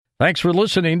Thanks for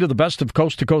listening to the Best of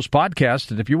Coast to Coast podcast.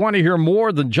 And if you want to hear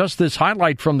more than just this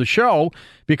highlight from the show,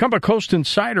 become a Coast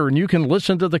Insider and you can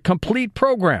listen to the complete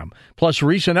program, plus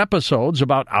recent episodes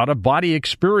about out-of-body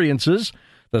experiences,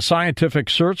 the scientific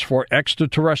search for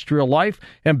extraterrestrial life,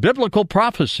 and biblical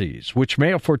prophecies, which may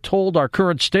have foretold our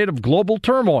current state of global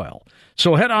turmoil.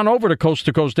 So head on over to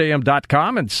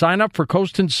coasttocoastam.com and sign up for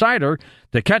Coast Insider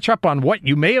to catch up on what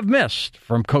you may have missed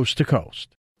from Coast to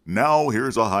Coast. Now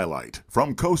here's a highlight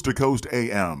from Coast to Coast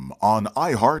AM on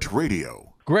iHeartRadio.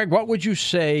 Greg, what would you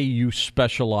say you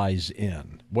specialize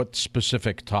in? What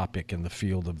specific topic in the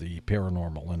field of the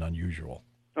paranormal and unusual?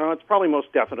 It's probably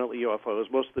most definitely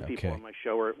UFOs. Most of the people on my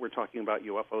show we're talking about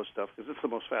UFO stuff because it's the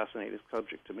most fascinating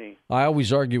subject to me. I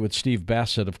always argue with Steve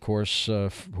Bassett, of course,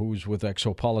 who's with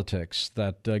Exopolitics,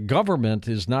 that government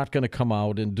is not going to come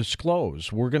out and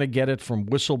disclose. We're going to get it from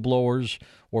whistleblowers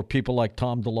or people like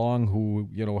Tom DeLonge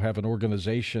who, have an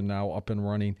organization now up and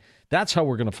running. That's how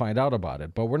we're going to find out about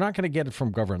it. But we're not going to get it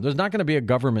from government. There's not going to be a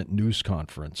government news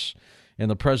conference and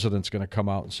the president's going to come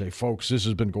out and say, folks, this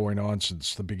has been going on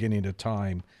since the beginning of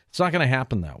time. It's not going to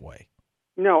happen that way.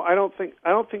 No, I don't think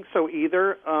so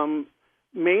either.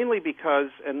 Mainly because,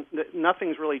 and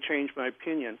nothing's really changed my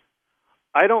opinion,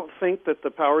 I don't think that the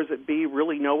powers that be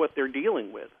really know what they're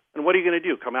dealing with. And what are you going to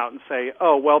do? Come out and say,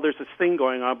 oh, well, there's this thing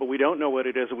going on, but we don't know what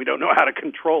it is and we don't know how to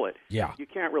control it. Yeah. You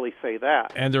can't really say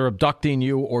that. And they're abducting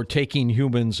you or taking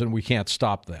humans and we can't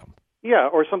stop them. Yeah,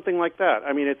 or something like that.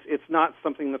 I mean, it's not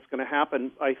something that's going to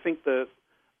happen. I think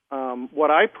what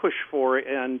I push for,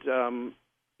 and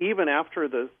even after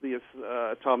the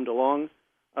Tom DeLonge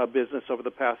business over the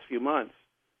past few months,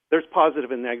 there's positive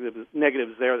and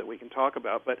negatives there that we can talk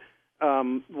about. But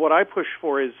what I push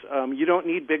for is you don't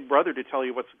need Big Brother to tell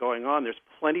you what's going on. There's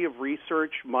plenty of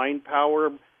research, mind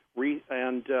power,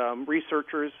 and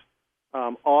researchers,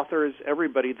 authors,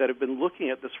 everybody that have been looking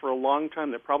at this for a long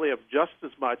time that probably have just as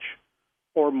much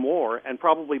or more and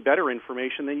probably better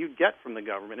information than you'd get from the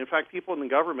government. In fact, people in the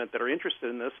government that are interested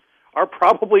in this are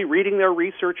probably reading their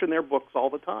research in their books all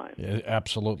the time. Yeah,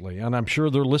 absolutely. And I'm sure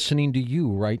they're listening to you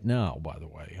right now, by the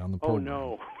way, on the program.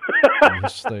 Oh, no.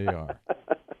 Yes, they are.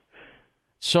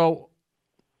 So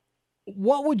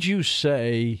what would you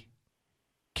say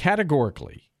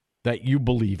categorically that you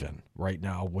believe in right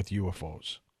now with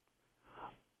UFOs?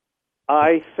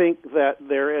 I think that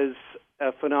there is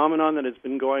a phenomenon that has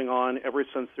been going on ever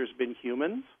since there's been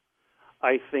humans.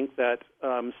 I think that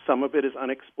some of it is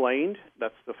unexplained.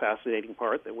 That's the fascinating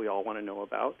part that we all want to know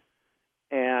about.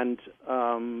 And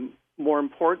more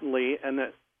importantly, and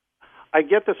that I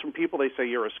get this from people, they say,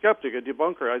 you're a skeptic, a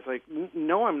debunker. I was like,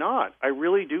 no, I'm not. I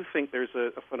really do think there's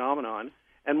a phenomenon.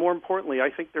 And more importantly,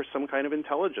 I think there's some kind of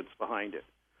intelligence behind it.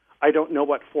 I don't know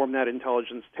what form that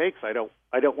intelligence takes. I don't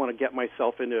want to get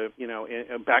myself into,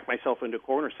 back myself into a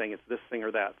corner saying it's this thing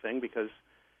or that thing, because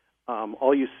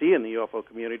all you see in the UFO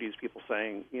community is people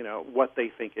saying, what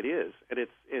they think it is. And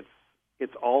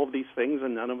it's all of these things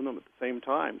and none of them at the same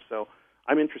time. So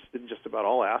I'm interested in just about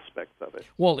all aspects of it.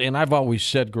 Well, and I've always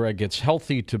said, Greg, it's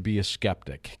healthy to be a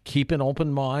skeptic. Keep an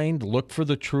open mind, look for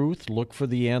the truth, look for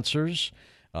the answers.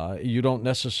 You don't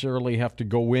necessarily have to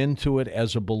go into it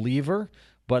as a believer,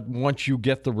 but once you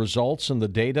get the results and the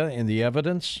data and the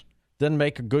evidence, then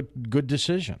make a good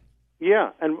decision.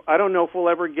 Yeah, and I don't know if we'll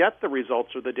ever get the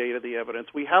results or the data, the evidence.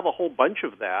 We have a whole bunch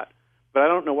of that, but I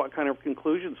don't know what kind of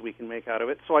conclusions we can make out of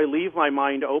it. So I leave my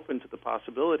mind open to the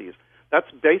possibilities. That's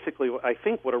basically, I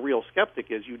think, what a real skeptic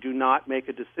is. You do not make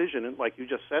a decision, like you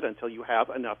just said, until you have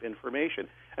enough information.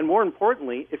 And more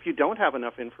importantly, if you don't have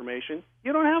enough information,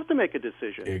 you don't have to make a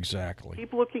decision. Exactly.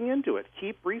 Keep looking into it.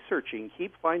 Keep researching.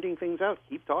 Keep finding things out.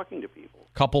 Keep talking to people.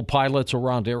 A couple pilots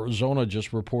around Arizona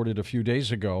just reported a few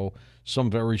days ago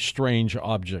some very strange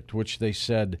object, which they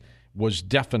said was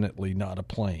definitely not a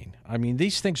plane. I mean,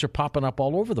 these things are popping up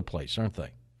all over the place, aren't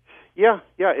they? Yeah,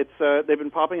 it's they've been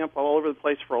popping up all over the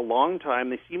place for a long time.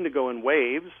 They seem to go in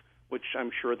waves, which I'm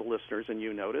sure the listeners and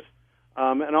you notice.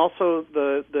 And also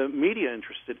the media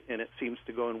interested in it seems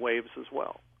to go in waves as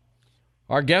well.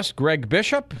 Our guest, Greg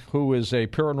Bishop, who is a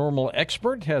paranormal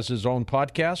expert, has his own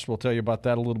podcast. We'll tell you about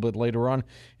that a little bit later on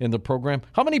in the program.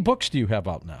 How many books do you have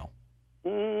out now?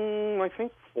 I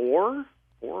think four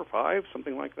or five,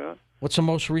 something like that. What's the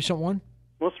most recent one?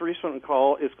 Most recent is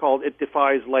called It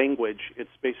Defies Language. It's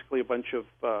basically a bunch of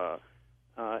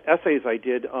essays I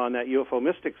did on that UFO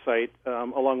Mystic site,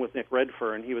 along with Nick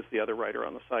Redfern. He was the other writer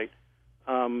on the site.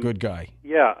 Good guy.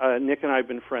 Yeah, Nick and I have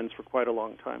been friends for quite a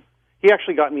long time. He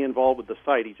actually got me involved with the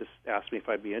site. He just asked me if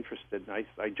I'd be interested, and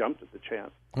I jumped at the chance.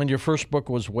 And your first book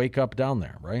was Wake Up Down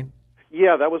There, right?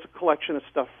 Yeah, that was a collection of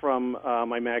stuff from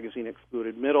my magazine,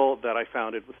 Excluded Middle, that I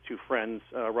founded with two friends,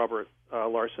 Robert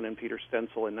Larson and Peter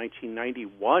Stenzel, in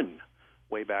 1991,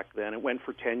 way back then. It went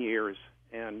for 10 years,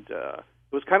 and it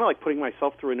was kind of like putting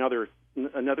myself through another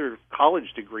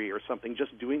college degree or something,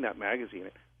 just doing that magazine,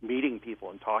 meeting people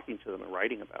and talking to them and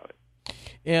writing about it.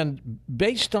 And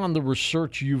based on the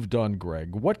research you've done,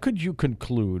 Greg, what could you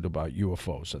conclude about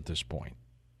UFOs at this point?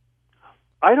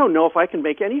 I don't know if I can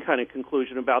make any kind of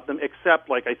conclusion about them, except,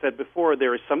 like I said before,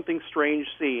 there is something strange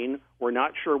seen. We're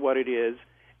not sure what it is,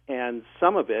 and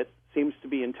some of it seems to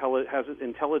be has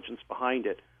intelligence behind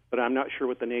it, but I'm not sure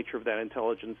what the nature of that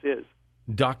intelligence is.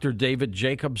 Dr. David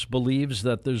Jacobs believes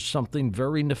that there's something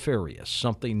very nefarious,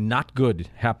 something not good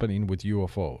happening with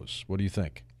UFOs. What do you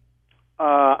think?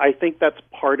 I think that's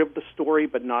part of the story,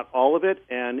 but not all of it.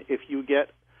 And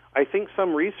I think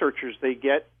some researchers, they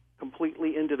get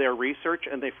completely into their research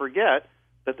and they forget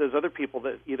that there's other people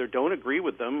that either don't agree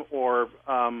with them or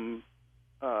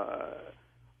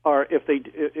if they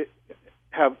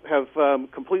have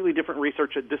completely different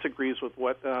research that disagrees with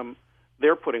what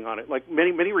they're putting on it. Like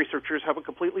many researchers have a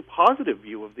completely positive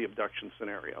view of the abduction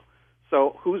scenario.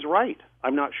 So who's right?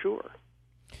 I'm not sure.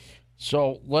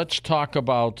 So let's talk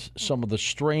about some of the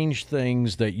strange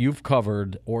things that you've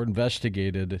covered or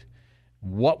investigated.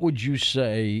 What would you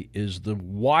say is the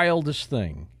wildest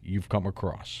thing you've come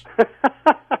across?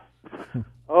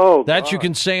 Oh, that God. You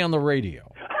can say on the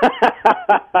radio.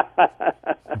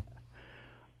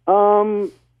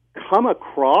 Come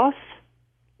across?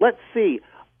 Let's see.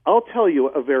 I'll tell you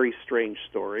a very strange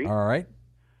story. All right.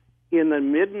 In the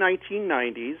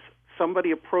mid-1990s, somebody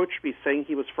approached me saying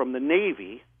he was from the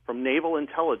Navy, from Naval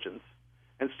Intelligence,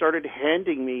 and started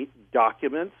handing me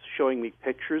documents, showing me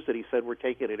pictures that he said were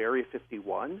taken at Area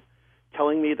 51,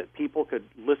 telling me that people could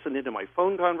listen into my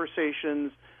phone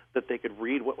conversations, that they could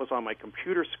read what was on my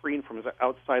computer screen from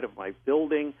outside of my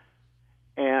building,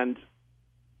 and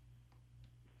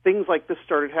things like this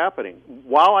started happening.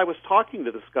 While I was talking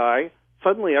to this guy,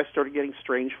 suddenly I started getting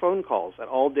strange phone calls at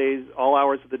all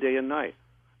hours of the day and night.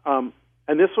 And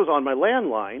this was on my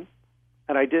landline,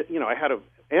 and I had an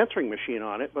answering machine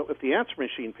on it, but if the answering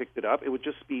machine picked it up, it would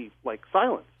just be like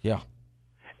silence. Yeah.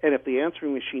 And if the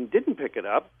answering machine didn't pick it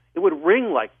up, it would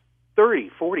ring like 30,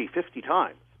 40, 50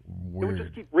 times. Weird. It would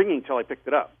just keep ringing until I picked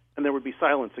it up, and there would be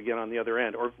silence again on the other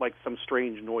end, or like some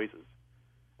strange noises.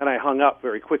 And I hung up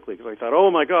very quickly because I thought, oh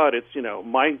my God, it's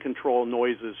mind control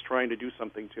noises trying to do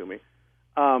something to me.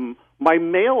 My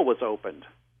mail was opened,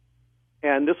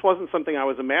 and this wasn't something I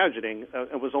was imagining.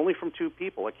 It was only from two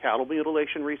people, a cattle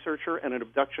mutilation researcher and an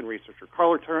abduction researcher,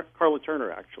 Carla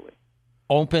Turner, actually.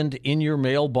 Opened in your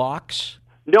mailbox?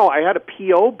 No, I had a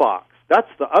P.O. box. That's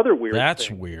the other weird thing. That's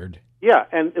weird. Yeah,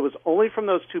 and it was only from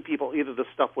those two people. Either the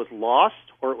stuff was lost,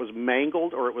 or it was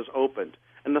mangled, or it was opened.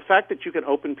 And the fact that you can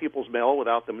open people's mail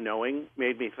without them knowing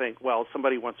made me think, well,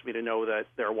 somebody wants me to know that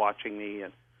they're watching me.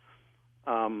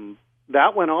 And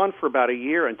that went on for about a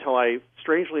year until I,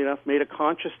 strangely enough, made a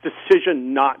conscious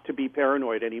decision not to be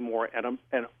paranoid anymore, and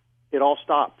it all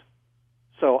stopped.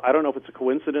 So I don't know if it's a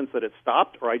coincidence that it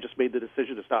stopped, or I just made the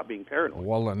decision to stop being paranoid.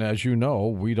 Well, and as you know,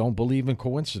 we don't believe in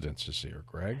coincidences here,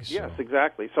 Greg. So. Yes,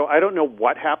 exactly. So I don't know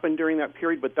what happened during that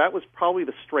period, but that was probably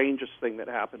the strangest thing that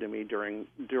happened to me during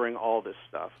all this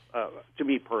stuff, to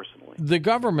me personally. The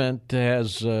government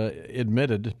has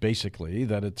admitted, basically,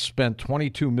 that it spent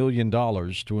 $22 million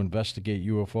to investigate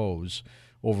UFOs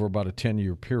over about a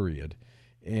 10-year period.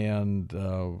 And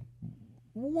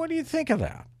what do you think of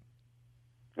that?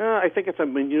 I think it's a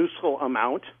minuscule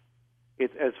amount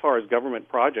as far as government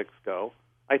projects go.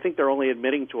 I think they're only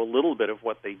admitting to a little bit of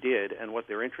what they did and what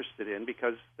they're interested in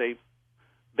because they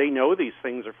know these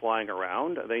things are flying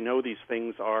around. They know these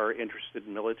things are interested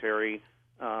in military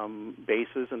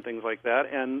bases and things like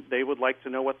that, and they would like to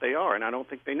know what they are, and I don't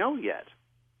think they know yet.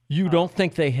 You don't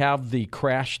think they have the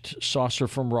crashed saucer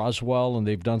from Roswell and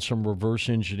they've done some reverse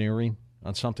engineering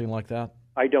on something like that?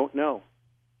 I don't know.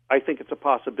 I think it's a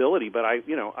possibility, but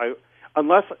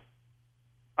unless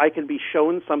I can be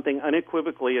shown something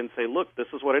unequivocally and say, look, this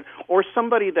is what it, or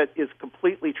somebody that is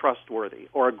completely trustworthy,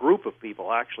 or a group of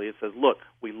people actually, it says, look,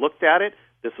 we looked at it,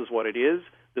 this is what it is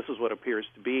what it appears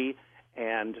to be,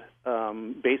 and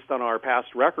based on our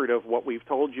past record of what we've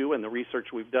told you and the research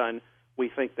we've done, we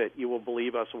think that you will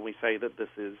believe us when we say that this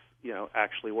is,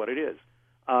 actually what it is.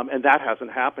 And that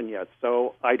hasn't happened yet,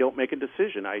 so I don't make a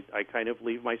decision. I kind of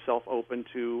leave myself open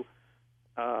to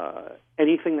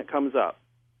anything that comes up.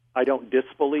 I don't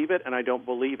disbelieve it, and I don't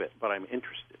believe it, but I'm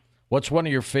interested. What's one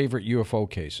of your favorite UFO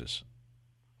cases?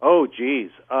 Oh,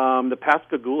 geez. The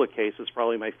Pascagoula case is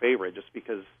probably my favorite, just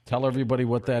because. Tell everybody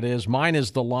what that is. Mine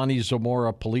is the Lonnie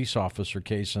Zamora police officer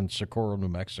case in Socorro, New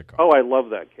Mexico. Oh, I love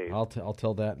that case. I'll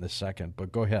tell that in a second,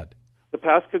 but go ahead. The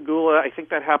Pascagoula, I think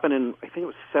that happened in, I think it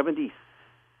was 77,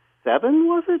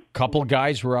 was it? Couple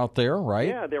guys were out there, right?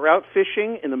 Yeah, they were out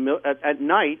fishing at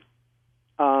night.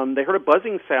 They heard a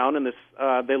buzzing sound, and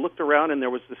they looked around, and there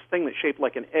was this thing that shaped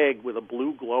like an egg with a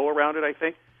blue glow around it, I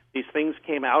think. These things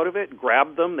came out of it,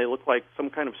 grabbed them. They looked like some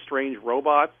kind of strange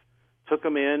robots, took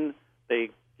them in. They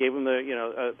gave them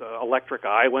the electric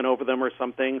eye went over them or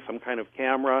something, some kind of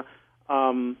camera,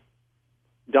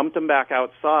 dumped them back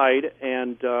outside.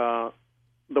 And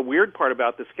the weird part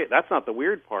about this case, that's not the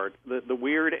weird part. The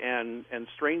weird and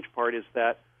strange part is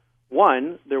that,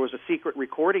 one, there was a secret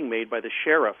recording made by the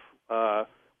sheriff.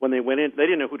 When they went in, they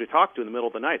didn't know who to talk to in the middle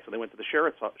of the night, so they went to the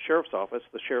sheriff's office.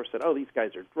 The sheriff said, "Oh, these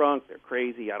guys are drunk, they're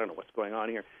crazy, I don't know what's going on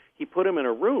here." He put them in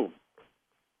a room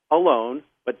alone,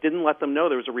 but didn't let them know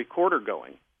there was a recorder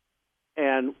going.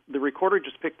 And the recorder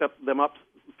just picked up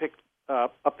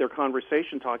their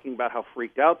conversation, talking about how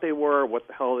freaked out they were, what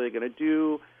the hell are they going to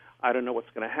do? I don't know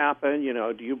what's going to happen.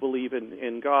 Do you believe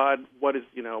in God? What is,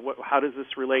 how does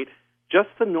this relate? Just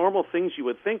the normal things you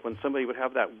would think when somebody would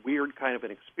have that weird kind of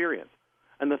an experience.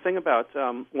 And the thing about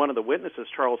one of the witnesses,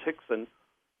 Charles Hickson,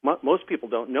 most people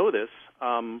don't know this.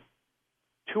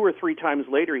 2 or 3 times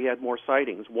later, he had more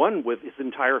sightings. One with his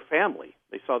entire family.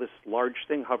 They saw this large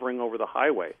thing hovering over the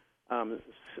highway,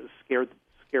 scared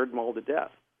them all to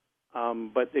death.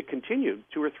 But it continued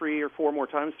 2 or 3 or 4 more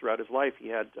times throughout his life. He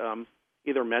had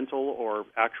either mental or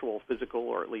actual physical,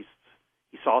 or at least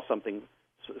he saw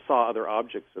other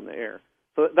objects in the air.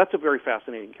 So that's a very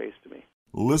fascinating case to me.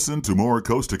 Listen to more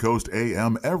Coast to Coast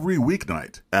AM every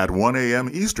weeknight at 1 a.m.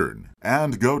 Eastern,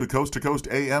 and go to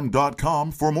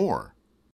coasttocoastam.com for more.